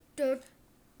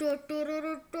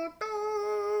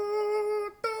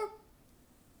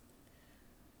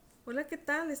Hola, ¿qué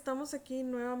tal? Estamos aquí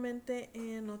nuevamente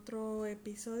en otro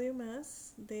episodio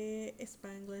más de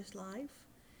Spanglish Live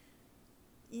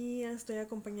y estoy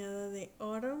acompañada de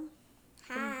Autumn.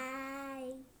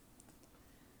 Hi.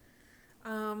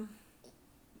 Um,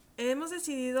 Hemos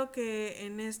decidido que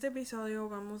en este episodio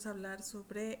vamos a hablar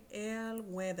sobre el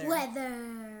Weather.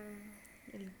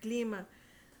 el clima.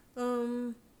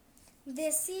 Um,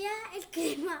 Decía el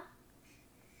clima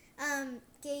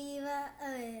que iba a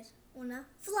haber una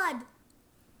flood.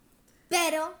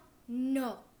 Pero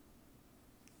no.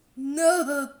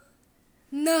 No.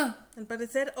 No. Al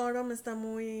parecer Autumn está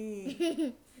muy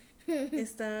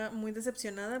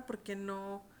decepcionada porque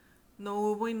no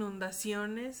hubo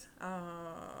inundaciones.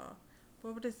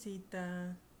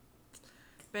 Pobrecita.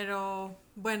 Pero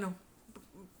bueno,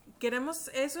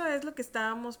 eso es lo que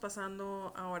estábamos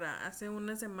pasando ahora. Hace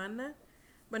una semana,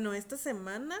 bueno, esta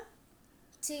semana,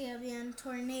 Sí, había un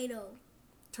tornado.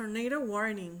 tornado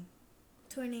warning.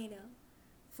 Tornado.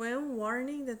 Fue un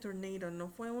warning de tornado, no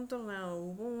fue un tornado,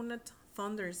 hubo una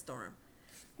thunderstorm.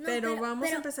 No, Pero pero, vamos a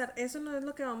pero, empezar, eso no es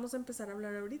lo que vamos a empezar a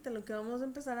hablar ahorita, lo que vamos a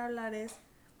empezar a hablar es,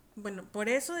 bueno, por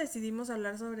eso decidimos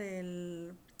hablar sobre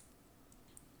el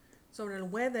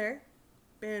weather,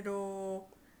 pero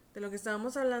de lo que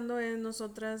estábamos hablando es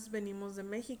nosotras venimos de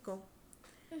México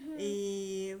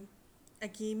y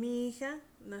aquí mi hija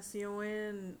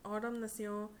Autumn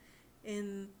nació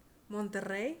en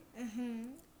Monterrey,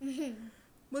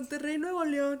 Monterrey, Nuevo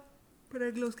León. Para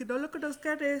los que no lo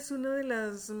conozcan, es una de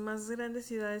las más grandes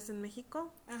ciudades en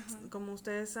México. Ajá. Como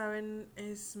ustedes saben,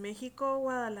 es México,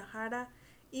 Guadalajara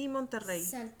y Monterrey.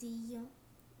 Saltillo.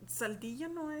 Saltillo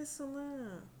no es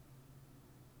una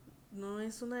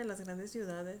de las grandes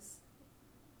ciudades.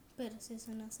 Pero sí es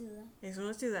una ciudad. Es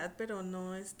una ciudad, pero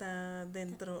no está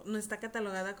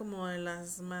catalogada como de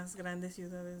las más grandes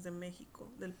ciudades de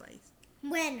México, del país.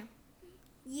 Bueno,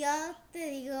 yo te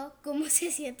digo cómo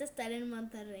se siente estar en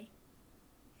Monterrey.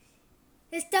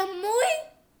 Está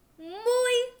muy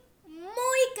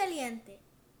caliente.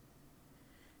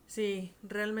 Sí,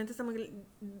 realmente está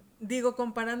Digo,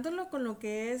 comparándolo con lo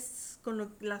que es,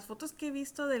 las fotos que he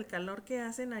visto del calor que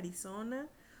hace en Arizona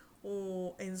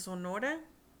o en Sonora,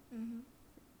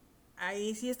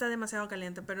 ahí sí está demasiado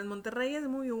caliente, pero en Monterrey es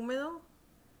muy húmedo,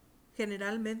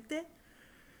 generalmente.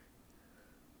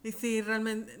 Y sí,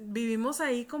 realmente vivimos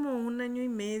ahí como un año y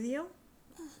medio.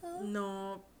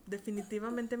 No,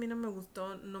 definitivamente a mí no me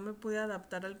gustó, no me pude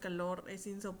adaptar al calor, es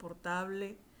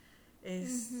insoportable.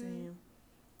 Es,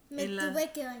 Me en la,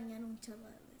 tuve que bañar un chorro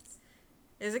de veces.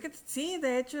 Es de que, sí,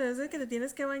 de hecho, es de que te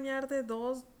tienes que bañar de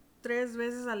 2, 3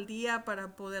 veces al día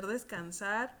para poder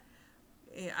descansar.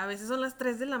 A veces son las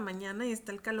 3 de la mañana y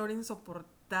está el calor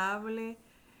insoportable.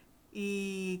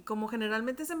 Y como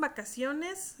generalmente es en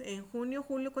vacaciones, en junio,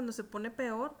 julio, cuando se pone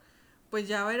peor, pues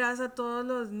ya verás a todos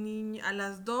los niños. A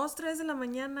las 2, 3 de la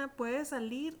mañana puedes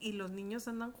salir y los niños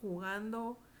andan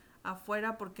jugando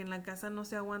afuera porque en la casa no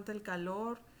se aguanta el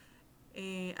calor.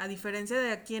 A diferencia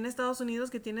de aquí en Estados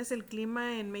Unidos, que tienes el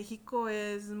clima, en México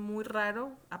es muy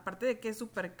raro, aparte de que es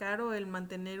súper caro el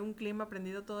mantener un clima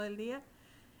prendido todo el día.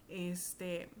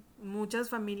 Muchas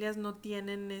familias no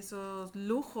tienen esos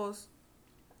lujos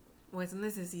o esas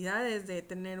necesidades de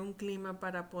tener un clima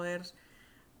para poder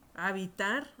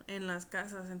habitar en las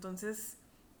casas. Entonces,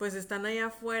 pues están allá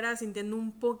afuera sintiendo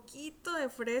un poquito de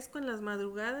fresco en las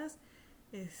madrugadas.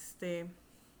 Este,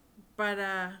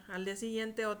 para al día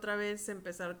siguiente otra vez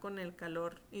empezar con el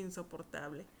calor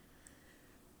insoportable.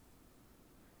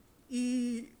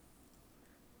 Y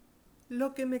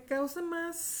lo que me causa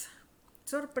más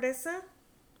sorpresa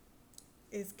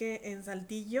es que en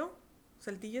Saltillo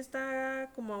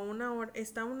está como a una hora,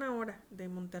 está a una hora de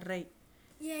Monterrey.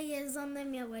 Y ahí es donde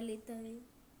mi abuelita vive.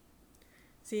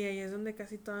 Sí, ahí es donde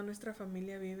casi toda nuestra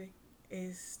familia vive.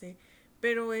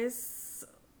 Pero es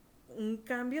un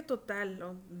cambio total,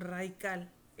 o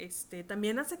radical.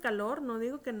 También hace calor, no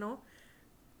digo que no,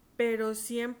 pero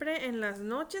siempre en las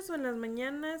noches o en las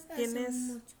mañanas Hace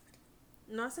mucho.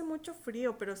 no hace mucho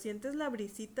frío, pero sientes la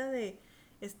brisita de,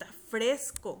 está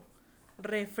fresco,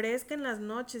 refresca en las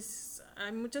noches.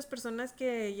 Hay muchas personas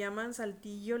que llaman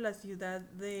Saltillo la ciudad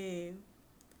de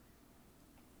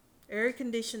air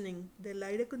conditioning, del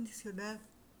aire acondicionado.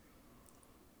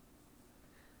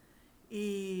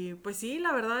 Y pues sí,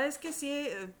 la verdad es que sí,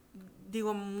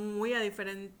 digo, muy a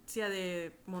diferencia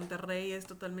de Monterrey, es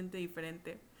totalmente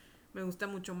diferente. Me gusta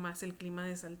mucho más el clima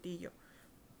de Saltillo.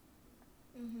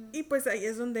 Y pues ahí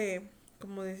es donde,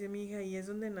 como decía mi hija, ahí es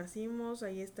donde nacimos,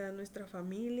 ahí está nuestra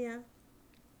familia.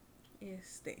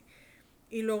 Este,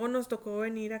 Y luego nos tocó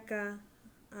venir acá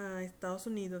a Estados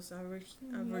Unidos, a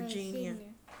Virginia.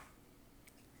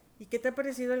 ¿Y qué te ha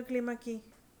parecido el clima aquí?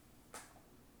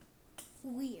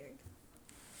 Weird.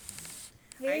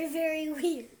 Very, Ay. very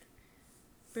weird.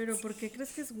 Pero ¿por qué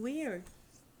crees que es weird?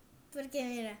 Porque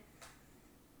mira,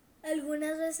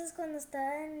 algunas veces cuando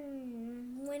estaba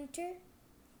en winter,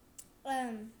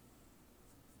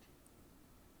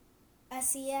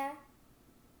 hacía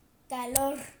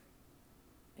calor.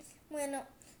 Bueno,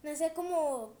 no sé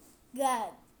como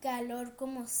calor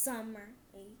como summer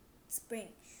y spring,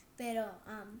 pero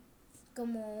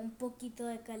como un poquito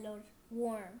de calor,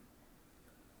 warm.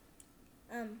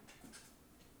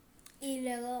 Y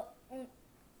luego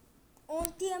un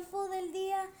tiempo del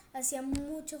día hacía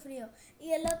mucho frío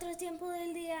y el otro tiempo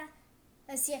del día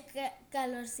hacía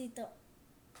calorcito.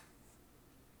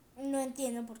 No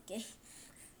entiendo por qué.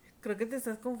 Creo que te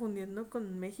estás confundiendo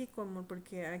con México, amor,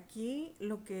 porque aquí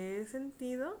lo que he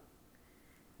sentido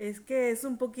es que es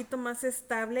un poquito más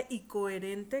estable y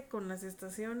coherente con las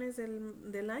estaciones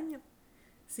del año.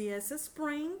 Si es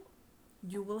spring,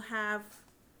 you will have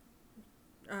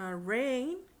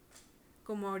rain,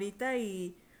 como ahorita,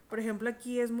 y por ejemplo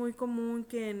aquí es muy común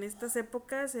que en estas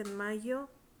épocas, en mayo,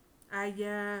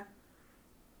 haya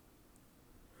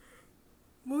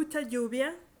mucha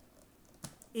lluvia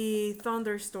y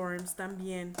thunderstorms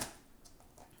también.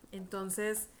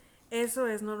 Entonces, eso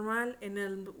es normal. En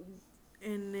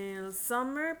el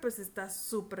summer, pues está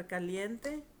súper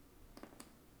caliente.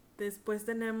 Después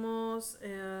tenemos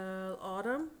el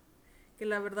autumn, que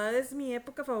la verdad es mi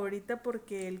época favorita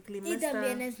porque el clima Y está...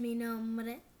 también es mi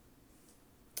nombre.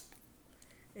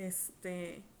 Es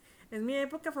mi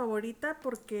época favorita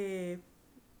porque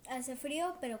Hace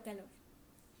frío, pero calor.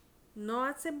 no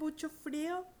hace mucho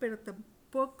frío, pero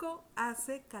tampoco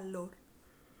hace calor.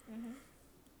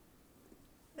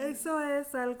 Eso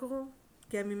es algo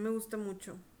que a mí me gusta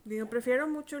mucho. Digo, prefiero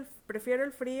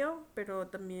el frío, pero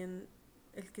también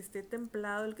el que esté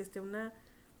templado, el que esté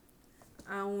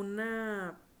a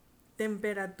una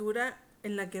temperatura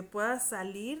en la que puedas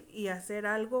salir y hacer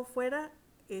algo fuera,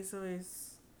 eso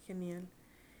es genial.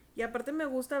 Y aparte me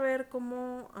gusta ver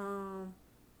cómo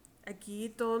aquí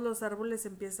todos los árboles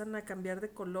empiezan a cambiar de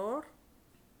color.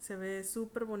 Se ve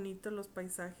súper bonito los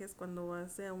paisajes cuando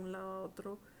vas de un lado a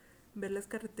otro. Ver las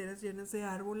carreteras llenas de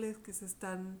árboles que se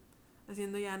están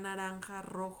haciendo ya naranjas,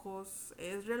 rojos.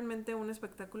 Es realmente un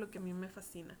espectáculo que a mí me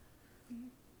fascina.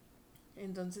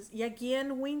 Entonces, y aquí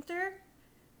en winter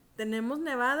tenemos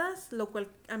nevadas, lo cual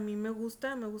a mí me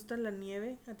gusta la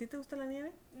nieve. ¿A ti te gusta la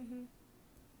nieve?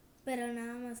 Pero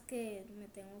nada más que me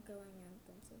tengo que bañar,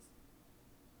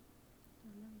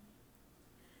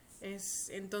 entonces.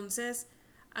 Entonces,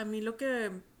 a mí lo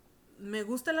que me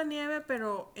gusta la nieve,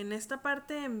 pero en esta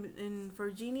parte, en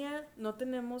Virginia, no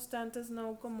tenemos tanta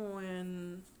snow como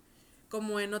en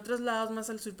otros lados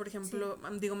más al sur, por ejemplo,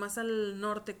 digo más al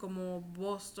norte como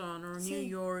Boston o New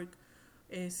York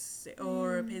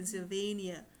o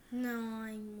Pennsylvania. No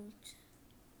hay mucho.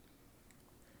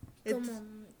 Entonces,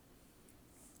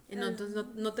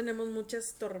 no tenemos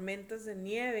muchas tormentas de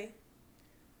nieve,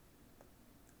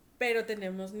 pero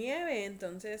tenemos nieve,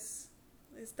 entonces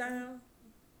está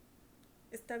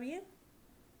bien.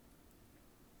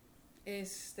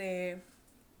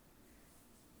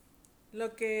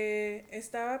 Lo que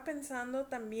estaba pensando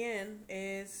también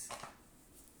es,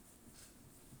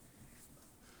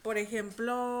 por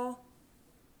ejemplo,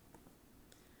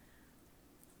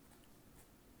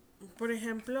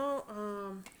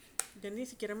 ya ni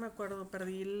siquiera me acuerdo,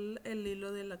 perdí el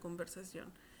hilo de la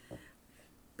conversación.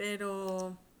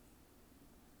 Pero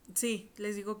sí,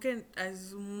 les digo que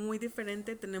es muy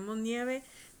diferente. Tenemos nieve,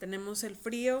 tenemos el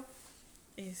frío,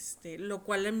 lo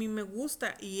cual a mí me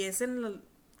gusta. Y es en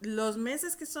los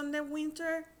meses que son de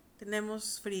winter,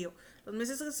 tenemos frío. Los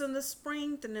meses que son de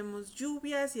spring, tenemos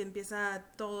lluvias y empieza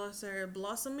todo a hacer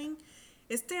blossoming.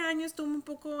 Este año estuvo un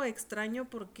poco extraño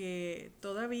porque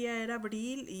todavía era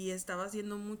abril y estaba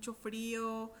haciendo mucho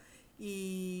frío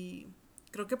y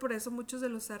creo que por eso muchos de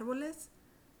los árboles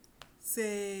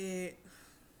se...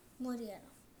 Murieron.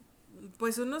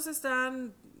 Pues unos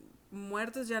están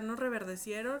muertos, ya no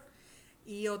reverdecieron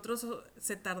y otros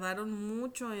se tardaron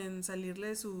mucho en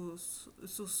salirle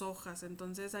sus hojas.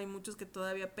 Entonces hay muchos que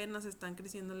todavía apenas están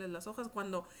creciéndoles las hojas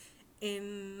cuando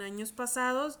en años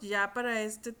pasados ya para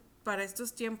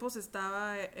estos tiempos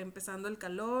estaba empezando el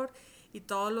calor y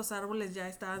todos los árboles ya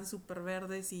estaban súper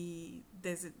verdes y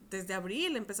desde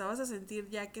abril empezabas a sentir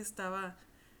ya que estaba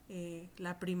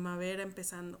la primavera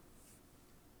empezando.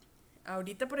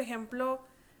 Ahorita, por ejemplo,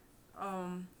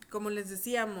 como les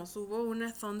decíamos, hubo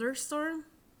una thunderstorm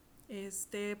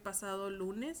este pasado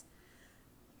lunes.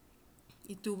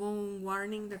 y tuvo un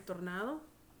warning de tornado.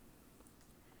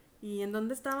 ¿Y en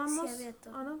dónde estábamos? Sí, había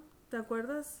todo. Oro? ¿Te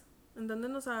acuerdas? ¿En dónde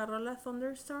nos agarró la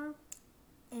thunderstorm?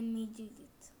 En mi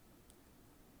jiu-jitsu.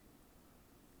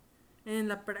 En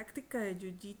la práctica de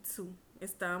jiu-jitsu.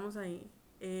 Estábamos ahí.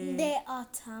 De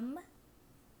autumn.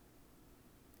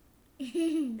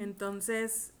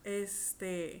 Entonces,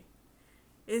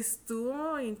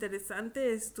 estuvo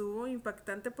interesante, estuvo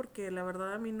impactante porque la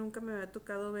verdad a mí nunca me había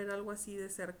tocado ver algo así de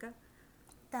cerca.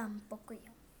 Tampoco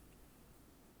yo.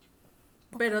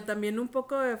 Pero también un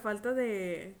poco de falta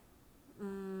de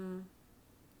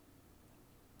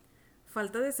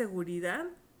seguridad,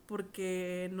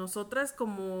 porque nosotras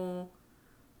como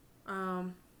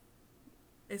um,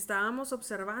 estábamos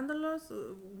observándolos,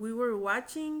 we were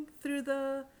watching through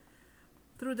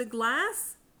the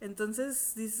glass.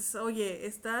 Entonces dices, oye,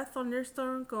 está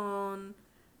thunderstorm con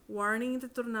warning de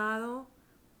tornado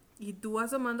y tú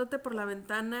asomándote por la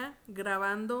ventana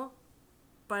grabando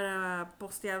para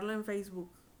postearlo en Facebook.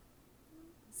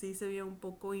 Sí se vio un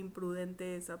poco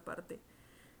imprudente esa parte.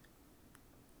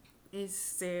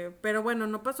 Pero bueno,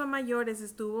 no pasó a mayores,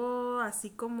 estuvo así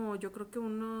como yo creo que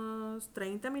unos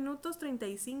 30 minutos,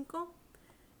 35.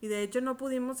 Y de hecho no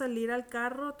pudimos salir al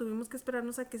carro, tuvimos que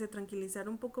esperarnos a que se tranquilizara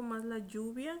un poco más la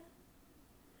lluvia.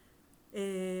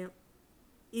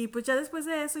 Y pues ya después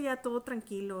de eso ya todo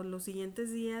tranquilo. Los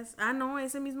siguientes días, no,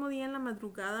 ese mismo día en la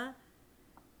madrugada,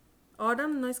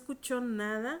 Autumn no escuchó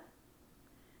nada,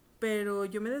 pero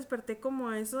yo me desperté como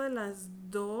a eso de las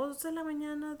 2 de la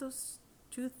mañana,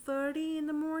 2:30 in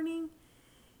the morning.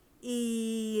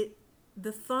 Y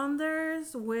the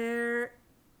thunders were,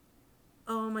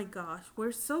 oh my gosh,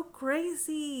 were so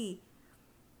crazy.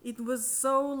 It was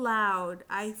so loud.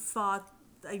 I thought,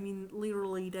 I mean,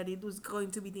 literally, that it was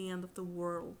going to be the end of the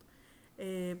world.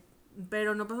 Eh,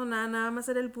 pero no pasó nada, nada más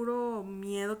era el puro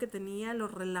miedo que tenía.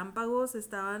 Los relámpagos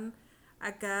estaban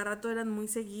a cada rato, eran muy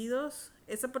seguidos.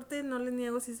 Esa parte no les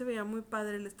niego, sí se veía muy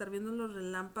padre el estar viendo los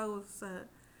relámpagos, o sea,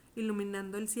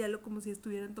 iluminando el cielo como si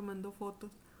estuvieran tomando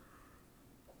fotos.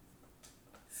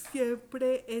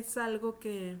 Siempre es algo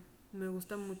que me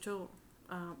gusta mucho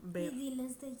ver. Y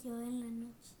diles de yo en la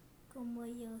noche, como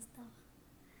yo estaba.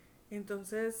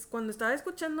 Entonces, cuando estaba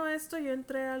escuchando esto, yo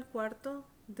entré al cuarto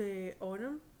de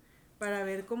Autumn para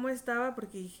ver cómo estaba,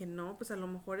 porque dije, no, pues a lo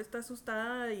mejor está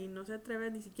asustada y no se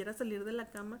atreve ni siquiera a salir de la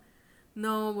cama.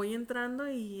 No, voy entrando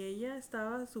y ella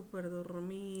estaba súper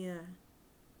dormida,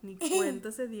 ni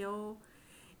cuenta se dio.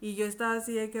 Y yo estaba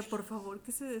así de que por favor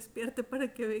que se despierte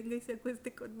para que venga y se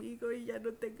acueste conmigo y ya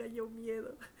no tenga yo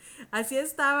miedo. Así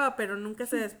estaba, pero nunca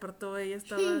se despertó, ella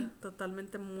estaba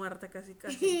totalmente muerta casi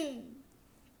casi.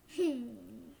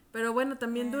 Pero bueno,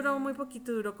 también duró muy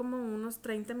poquito, duró como unos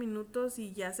 30 minutos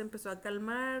y ya se empezó a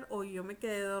calmar o yo me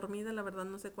quedé dormida, la verdad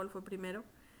no sé cuál fue primero.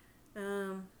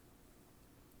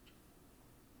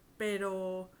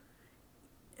 Pero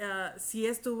sí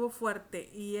estuvo fuerte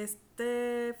y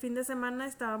este fin de semana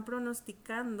estaban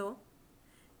pronosticando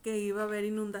que iba a haber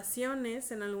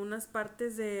inundaciones en algunas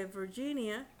partes de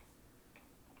Virginia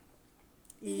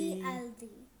Y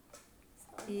Aldi.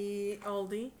 y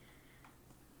Aldi.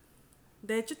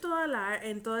 De hecho,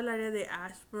 en toda el área de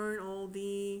Ashburn,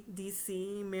 Aldi,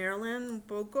 DC, Maryland, un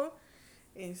poco,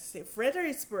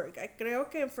 Fredericksburg. Creo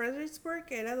que en Fredericksburg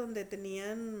era donde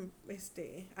tenían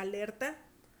alerta,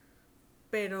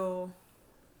 pero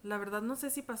la verdad no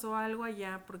sé si pasó algo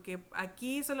allá, porque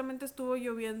aquí solamente estuvo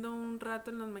lloviendo un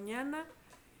rato en la mañana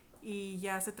y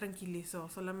ya se tranquilizó.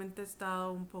 Solamente ha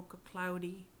estado un poco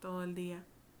cloudy todo el día.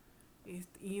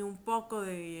 Y un poco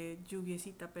de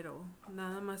lluviecita, pero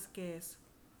nada más que eso.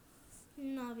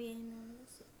 No había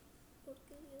inundación.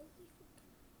 Porque Dios dijo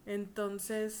que.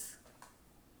 Entonces,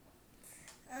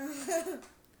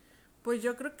 pues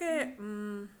yo creo que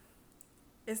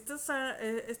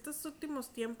estos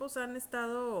últimos tiempos han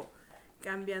estado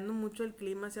cambiando mucho el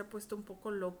clima, se ha puesto un poco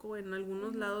loco en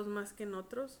algunos lados más que en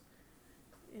otros.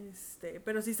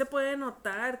 Pero sí se puede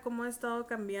notar cómo ha estado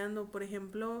cambiando. Por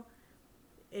ejemplo,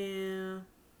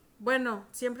 bueno,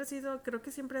 creo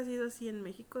que siempre ha sido así en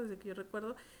México, desde que yo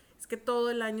recuerdo, es que todo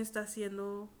el año está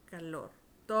haciendo calor,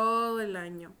 todo el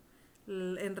año.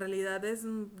 En realidad es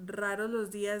raro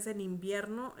los días en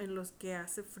invierno en los que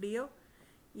hace frío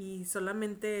y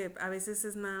solamente a veces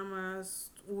es nada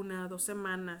más 1 o 2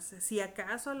 semanas. Si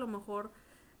acaso a lo mejor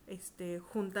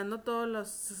juntando todos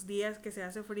los días que se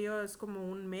hace frío es como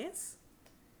un mes,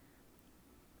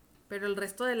 pero el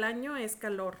resto del año es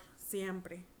calor,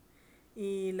 siempre.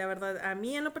 Y la verdad, a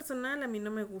mí en lo personal, a mí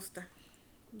no me gusta.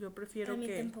 Yo A mí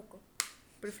tampoco.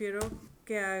 prefiero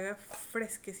que haga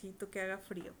fresquecito, que haga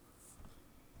frío.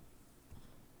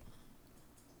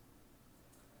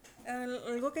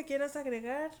 ¿Algo que quieras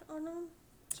agregar o no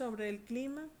sobre el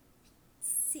clima?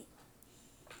 Sí.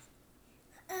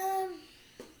 Am,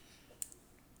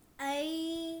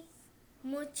 hay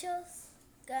muchos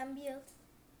cambios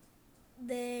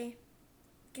de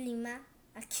clima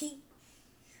aquí.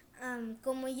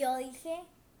 Como yo dije,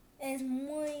 es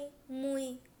muy,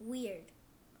 muy weird.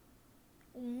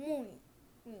 Muy,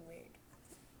 muy weird.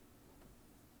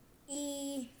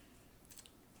 Y,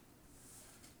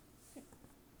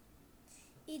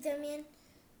 y también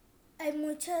hay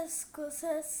muchas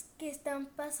cosas que están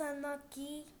pasando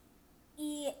aquí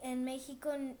y en México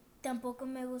tampoco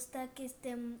me gusta que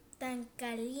esté tan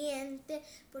caliente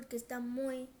porque está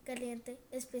muy caliente,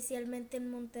 especialmente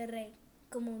en Monterrey,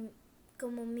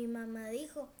 como mi mamá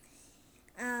dijo.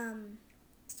 Am,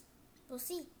 pues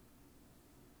sí.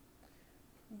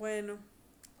 Bueno,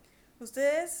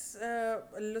 ustedes,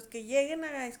 los que lleguen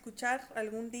a escuchar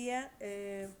algún día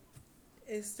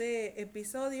este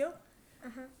episodio,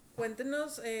 Ajá.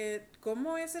 cuéntenos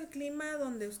cómo es el clima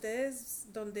donde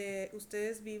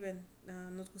ustedes viven.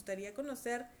 Nos gustaría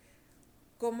conocer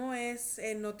cómo es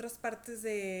en otras partes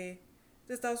de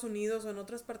Estados Unidos o en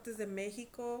otras partes de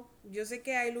México. Yo sé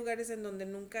que hay lugares en donde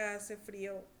nunca hace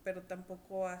frío, pero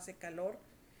tampoco hace calor.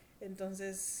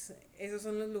 Entonces, esos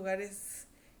son los lugares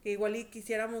que igual y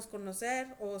quisiéramos conocer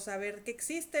o saber que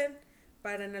existen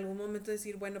para en algún momento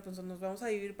decir, bueno, pues nos vamos a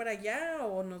vivir para allá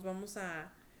o nos vamos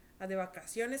a de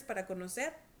vacaciones para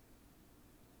conocer.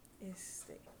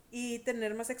 Este, y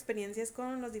tener más experiencias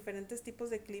con los diferentes tipos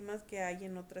de climas que hay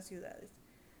en otras ciudades.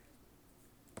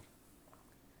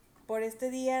 Por este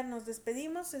día nos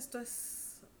despedimos. Esto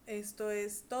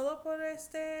es todo por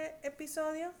este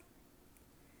episodio.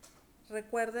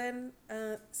 Recuerden,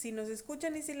 si nos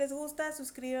escuchan y si les gusta,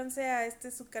 suscríbanse a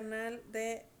su canal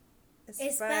de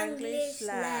Spanglish Spanglish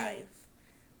Live. Live.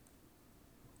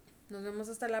 Nos vemos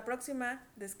hasta la próxima.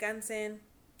 Descansen.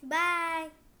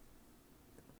 Bye.